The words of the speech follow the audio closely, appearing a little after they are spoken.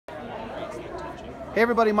Hey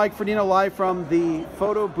everybody, Mike Ferdino live from the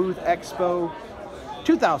Photo Booth Expo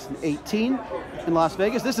 2018 in Las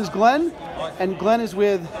Vegas. This is Glenn, and Glenn is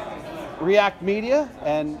with Reakt Media,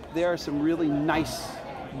 and there are some really nice,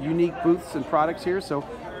 unique booths and products here. So,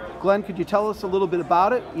 Glenn, could you tell us a little bit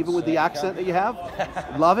about it, even with the accent that you have?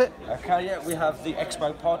 Love it. Okay, yeah, we have the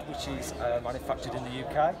Expo pod, which is manufactured in the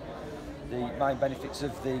UK. The main benefits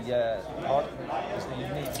of the pod is the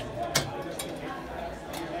unique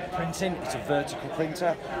printing. It's a vertical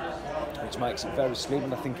printer, which makes it very slim,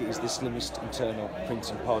 and I think it is the slimmest internal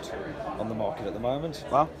printing pod on the market at the moment.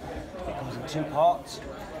 Wow. It comes in two parts.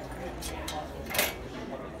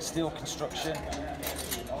 Steel construction.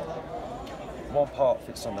 One part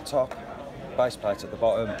fits on the top, base plate at the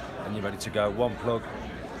bottom, and you're ready to go. One plug,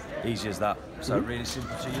 easy as that. So really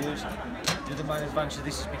simple to use. The other main advantage of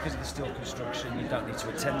this is because of the steel construction, you don't need to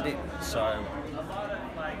attend it. So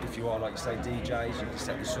if you are, like you say, DJs, you can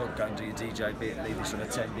set this up, go and do your DJ bit, leave this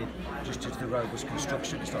unattended. Just due to the robust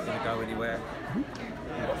construction, it's not going to go anywhere.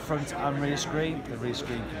 You've got front and rear screen. The rear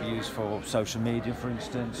screen can be used for social media, for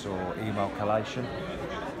instance, or email collation.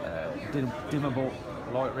 Dimmable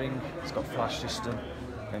light ring. It's got flash system,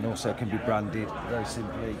 and also can be branded very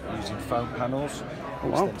simply using foam panels,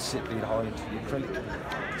 which then sit behind the acrylic.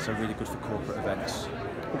 So really good for corporate events.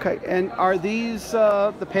 Okay, and are these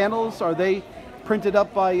the panels? Are they printed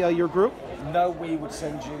up by your group? No, we would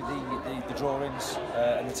send you the drawings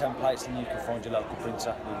and the templates, and you can find your local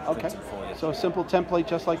printer who will print them for you. So a simple template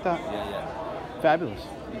just like that? Yeah, yeah. Fabulous.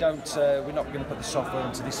 We don't, we're not going to put the software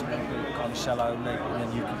into this, we're going to kind of shell only, and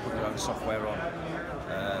then you can put your own software on,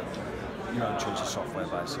 your own choice of software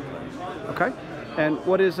basically. Okay, and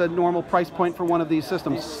what is a normal price point for one of these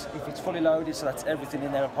systems? If it's fully loaded, so that's everything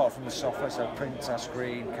in there apart from the software, so printer,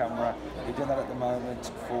 screen, camera, we're doing that at the moment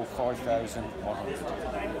for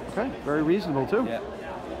 $5,100. Okay, very reasonable too. Yeah.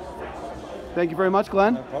 Thank you very much,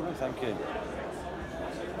 Glenn. No problem, thank you.